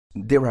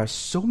There are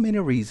so many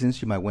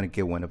reasons you might want to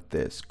get one of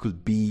this.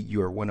 Could be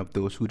you're one of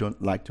those who don't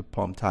like to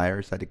pump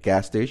tires at the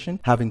gas station,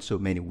 having so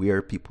many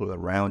weird people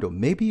around, or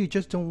maybe you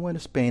just don't want to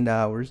spend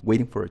hours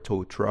waiting for a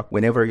tow truck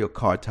whenever your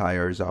car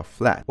tires are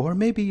flat, or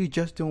maybe you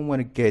just don't want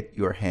to get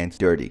your hands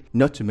dirty.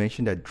 Not to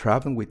mention that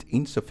traveling with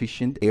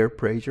insufficient air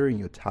pressure in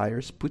your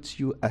tires puts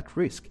you at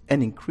risk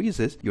and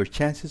increases your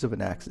chances of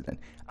an accident.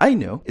 I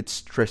know it's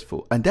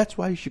stressful, and that's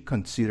why you should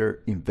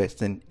consider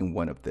investing in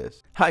one of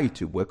this. Hi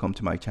YouTube, welcome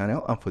to my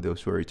channel, and for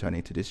those who are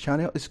returning to this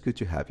channel, it's good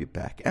to have you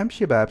back. I'm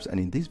Shababs, and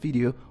in this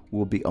video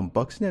we'll be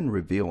unboxing and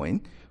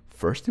reviewing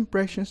first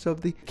impressions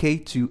of the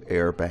K2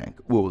 AIRBANK.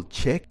 We'll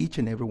check each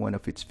and every one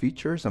of its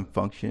features and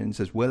functions,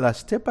 as well as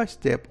step by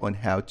step on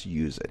how to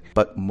use it.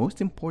 But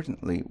most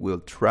importantly, we'll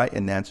try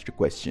and answer the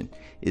question,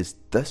 is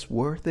this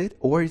worth it,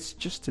 or is it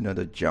just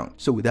another junk?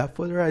 So without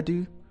further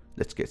ado,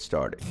 let's get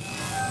started.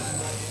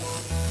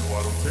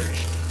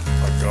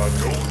 I got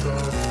no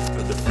love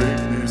for the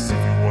fakeness. If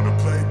you wanna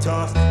play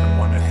tough and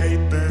wanna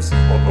hate this,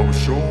 I'll always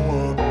show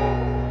up.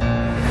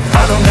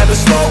 I don't ever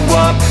slow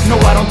up, no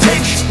I don't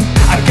take sh**.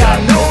 I got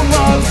no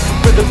love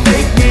for the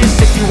fakeness.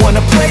 If you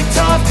wanna play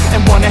tough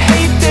and wanna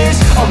hate this,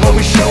 I'll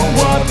always show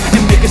up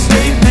and make a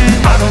statement.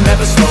 I don't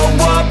ever slow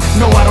up,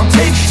 no I don't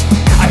take sh**.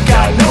 I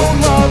got no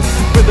love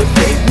for the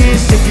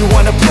fakeness. If you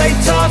wanna play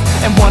tough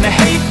and wanna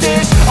hate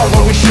this, I'll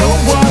always show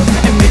up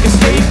and make a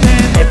statement.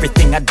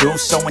 Everything I do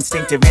so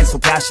instinctive and so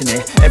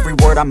passionate. Every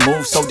word I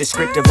move so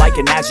descriptive like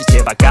an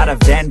adjective. I got a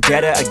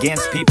vendetta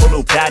against people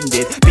who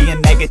patented being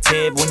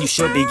negative when you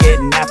should be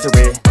getting after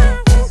it.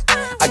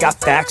 I got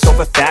facts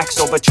over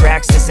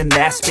tracks, this and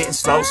that. Spitting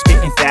slow,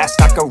 spitting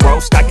fast. I could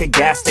roast, I could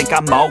gas. Think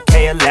I'm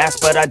okay at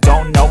last, but I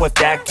don't know if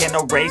that can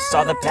erase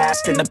all the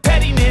past and the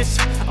pettiness.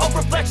 A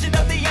reflection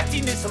of the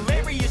emptiness.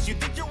 Hilarious, you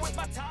think you're with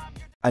my time.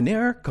 An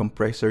air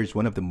compressor is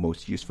one of the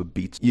most useful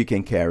beats you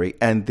can carry,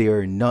 and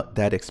they're not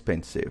that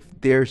expensive.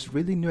 There's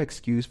really no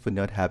excuse for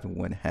not having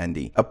one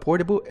handy. A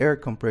portable air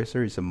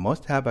compressor is a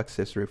must-have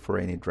accessory for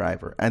any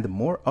driver, and the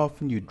more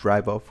often you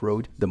drive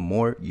off-road, the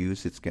more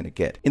use it's gonna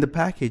get. In the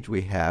package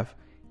we have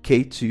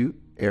K2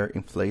 air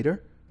inflator,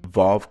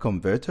 valve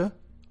converter,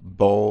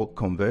 ball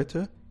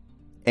converter,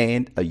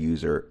 and a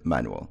user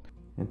manual.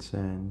 It's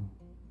in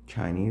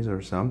Chinese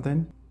or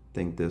something. I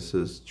think this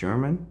is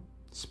German,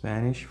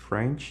 Spanish,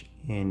 French,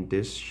 and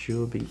this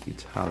should be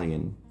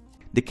Italian.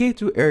 The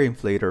K2 air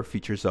inflator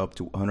features up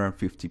to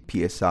 150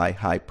 psi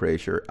high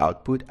pressure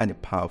output and a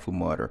powerful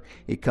motor.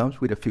 It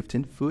comes with a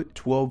 15-foot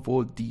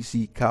 12-volt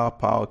DC car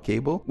power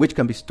cable, which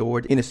can be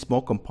stored in a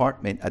small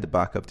compartment at the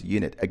back of the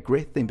unit. A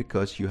great thing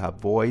because you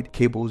avoid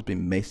cables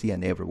being messy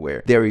and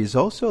everywhere. There is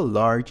also a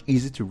large,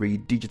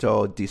 easy-to-read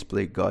digital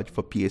display gauge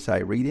for psi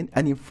reading,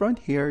 and in front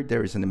here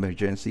there is an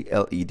emergency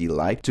LED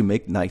light to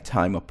make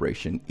nighttime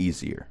operation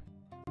easier.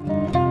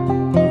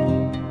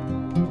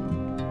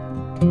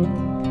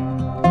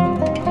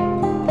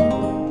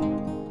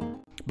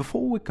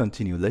 Before we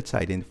continue, let's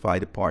identify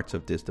the parts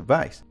of this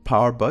device.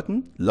 Power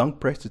button, long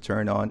press to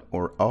turn on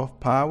or off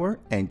power,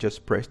 and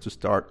just press to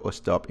start or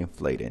stop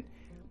inflating.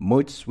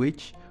 Mode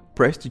switch,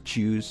 press to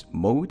choose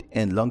mode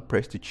and long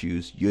press to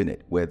choose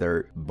unit,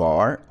 whether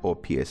bar or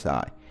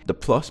PSI. The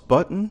plus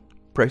button,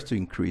 press to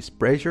increase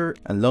pressure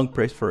and long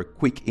press for a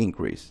quick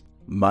increase.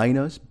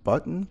 Minus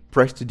button,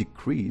 press to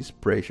decrease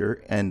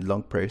pressure and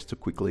long press to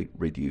quickly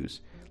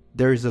reduce.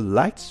 There is a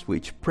light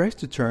switch, press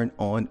to turn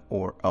on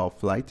or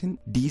off lighting,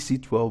 DC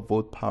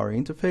 12-volt power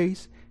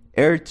interface,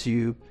 air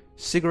tube,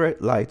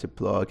 cigarette lighter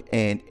plug,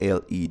 and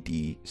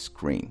LED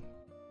screen.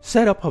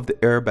 Setup of the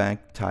AIRBANK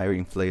tire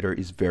inflator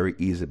is very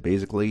easy,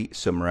 basically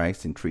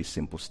summarized in 3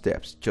 simple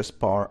steps. Just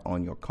power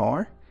on your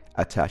car,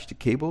 attach the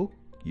cable,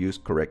 use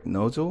correct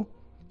nozzle,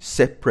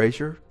 set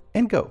pressure,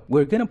 and go.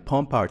 We're gonna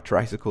pump our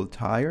tricycle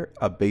tire,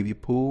 a baby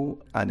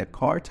pool, and a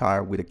car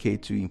tire with a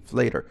K2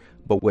 inflator.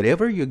 But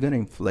whatever you're gonna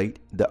inflate,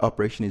 the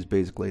operation is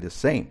basically the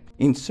same.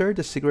 Insert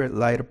the cigarette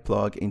lighter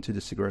plug into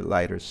the cigarette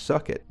lighter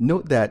socket.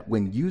 Note that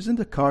when using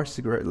the car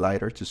cigarette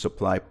lighter to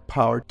supply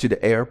power to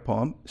the air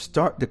pump,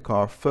 start the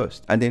car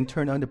first and then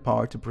turn on the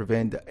power to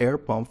prevent the air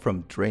pump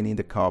from draining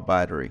the car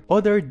battery.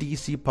 Other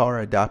DC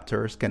power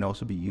adapters can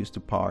also be used to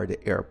power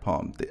the air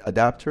pump. The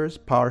adapter's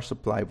power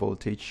supply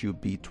voltage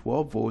should be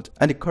 12 volts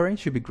and the current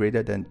should be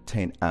greater than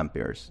 10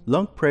 amperes.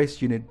 Long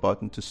press unit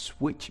button to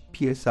switch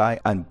PSI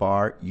and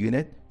bar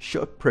unit.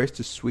 Short press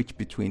to switch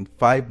between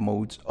 5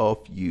 modes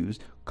of use: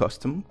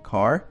 custom,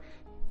 car,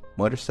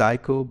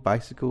 motorcycle,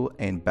 bicycle,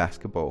 and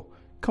basketball.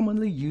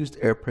 Commonly used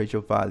air pressure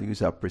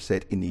values are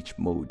preset in each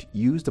mode.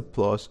 Use the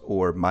plus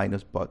or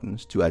minus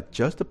buttons to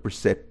adjust the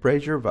preset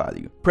pressure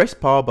value. Press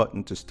power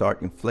button to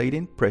start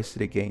inflating, press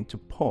it again to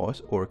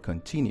pause or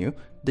continue.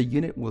 The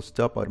unit will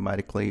stop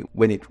automatically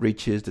when it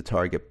reaches the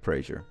target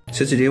pressure.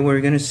 So today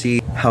we're gonna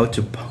see how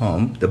to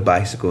pump the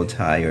bicycle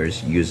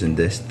tires using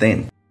this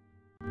thing.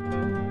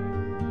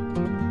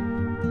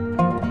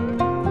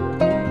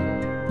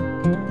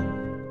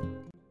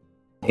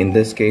 In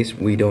this case,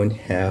 we don't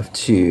have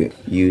to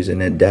use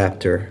an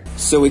adapter.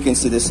 So we can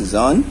see this is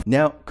on.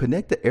 Now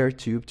connect the air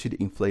tube to the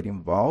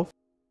inflating valve.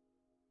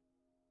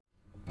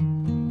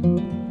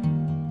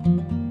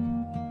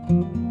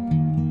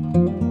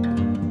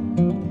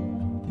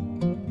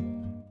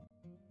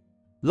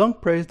 Long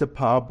press the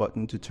power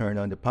button to turn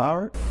on the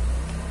power.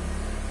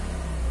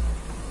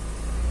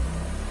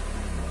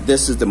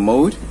 This is the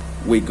mode.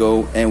 We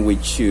go and we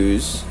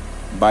choose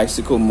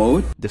bicycle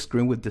mode. The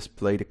screen will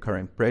display the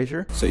current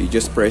pressure. So you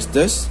just press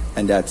this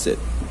and that's it.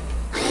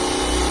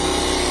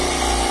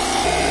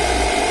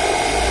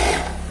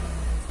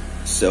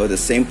 So the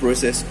same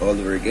process all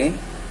over again.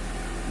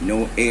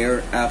 No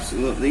air,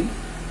 absolutely.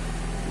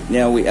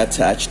 Now we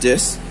attach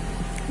this.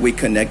 We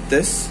connect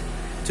this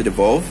to the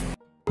valve.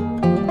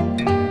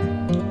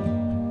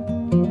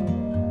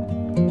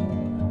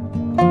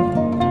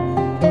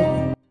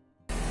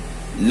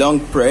 Long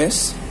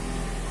press,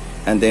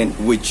 and then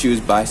we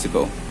choose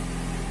bicycle.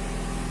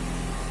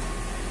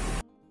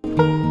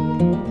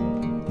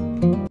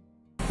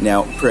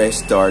 Now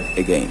press start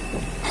again.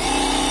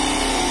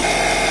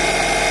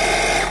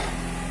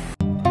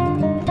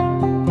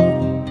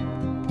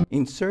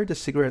 Insert the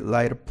cigarette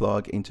lighter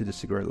plug into the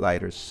cigarette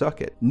lighter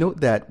socket.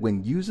 Note that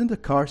when using the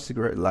car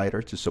cigarette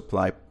lighter to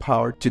supply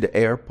power to the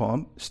air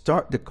pump,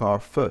 start the car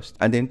first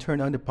and then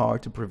turn on the power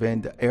to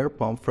prevent the air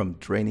pump from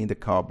draining the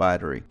car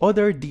battery.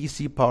 Other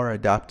DC power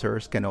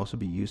adapters can also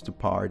be used to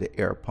power the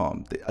air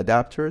pump. The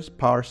adapter's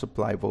power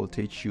supply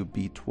voltage should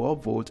be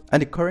 12 volts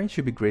and the current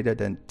should be greater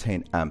than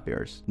 10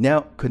 amperes.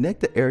 Now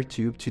connect the air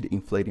tube to the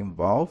inflating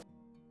valve.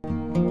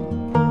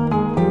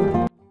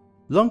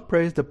 Long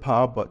press the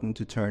power button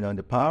to turn on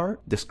the power.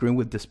 The screen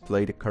will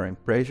display the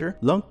current pressure.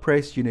 Long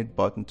press unit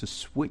button to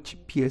switch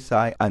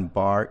PSI and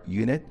bar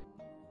unit.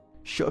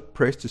 Short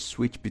press to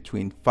switch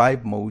between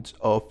 5 modes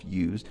of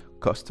use: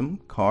 custom,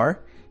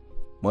 car,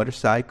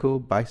 motorcycle,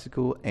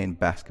 bicycle, and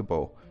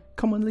basketball.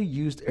 Commonly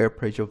used air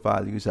pressure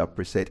values are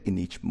preset in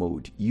each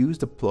mode. Use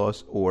the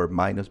plus or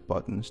minus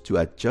buttons to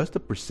adjust the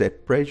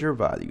preset pressure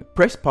value.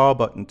 Press power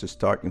button to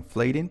start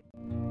inflating.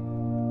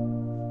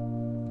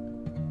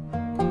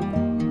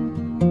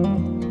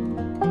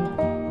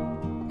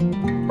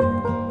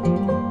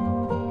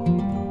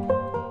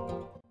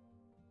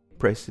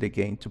 Press it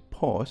again to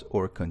pause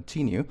or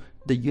continue.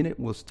 The unit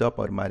will stop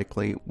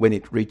automatically when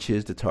it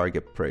reaches the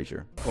target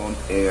pressure. Pump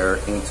air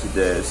into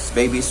this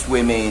baby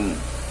swimming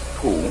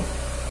pool.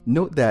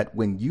 Note that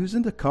when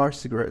using the car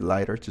cigarette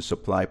lighter to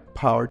supply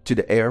power to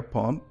the air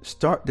pump,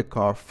 start the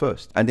car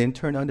first and then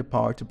turn on the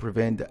power to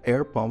prevent the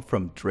air pump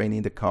from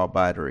draining the car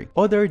battery.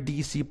 Other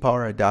DC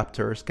power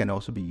adapters can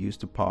also be used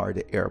to power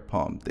the air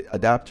pump. The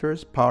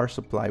adapter's power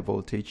supply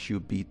voltage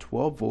should be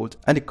 12 volts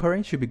and the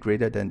current should be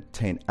greater than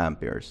 10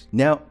 amperes.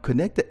 Now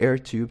connect the air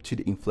tube to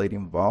the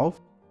inflating valve.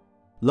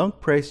 Long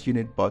press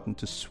unit button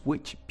to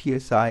switch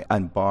PSI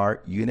and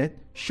bar unit.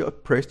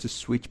 Short press to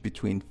switch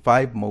between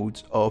 5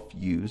 modes of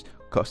use: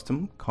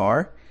 custom,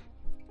 car,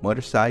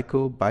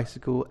 motorcycle,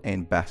 bicycle,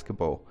 and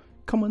basketball.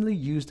 Commonly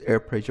used air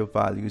pressure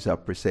values are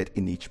preset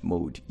in each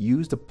mode.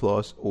 Use the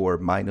plus or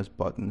minus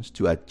buttons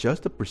to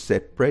adjust the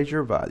preset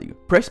pressure value.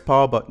 Press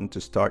power button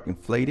to start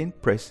inflating.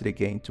 Press it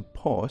again to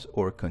pause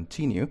or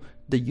continue.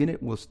 The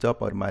unit will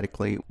stop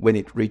automatically when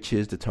it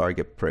reaches the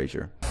target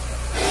pressure.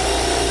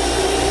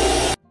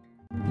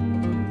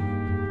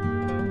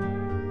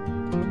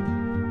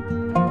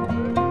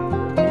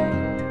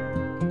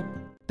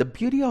 The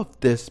beauty of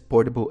this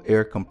portable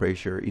air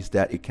compressor is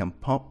that it can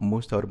pump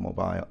most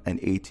automobile and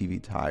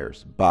ATV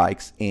tires,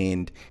 bikes,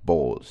 and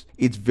balls.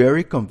 It's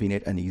very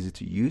convenient and easy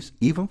to use.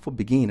 Even for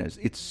beginners,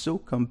 it's so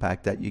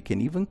compact that you can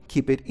even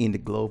keep it in the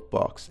glove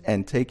box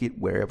and take it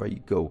wherever you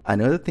go.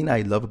 Another thing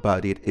I love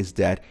about it is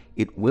that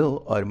it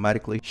will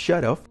automatically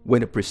shut off when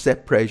the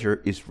preset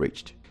pressure is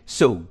reached.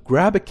 So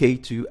grab a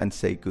K2 and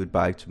say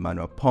goodbye to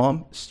manual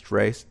pump,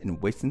 stress,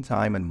 and wasting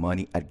time and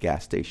money at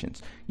gas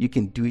stations. You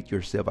can do it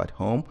yourself at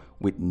home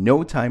with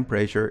no time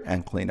pressure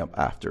and clean up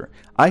after.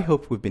 I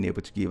hope we've been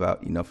able to give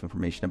out enough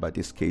information about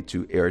this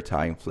K2 air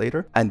tire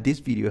inflator and this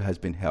video has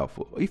been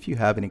helpful. If you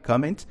have any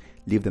comments,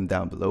 leave them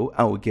down below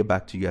and we'll get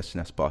back to you as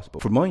soon as possible.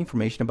 For more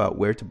information about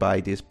where to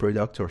buy this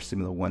product or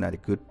similar one at a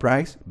good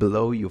price,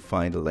 below you'll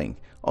find a link.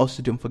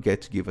 Also, don't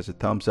forget to give us a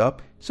thumbs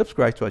up,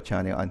 subscribe to our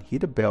channel, and hit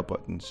the bell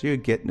button so you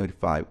get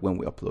notified when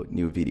we upload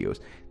new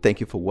videos. Thank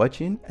you for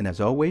watching, and as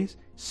always,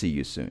 see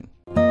you soon.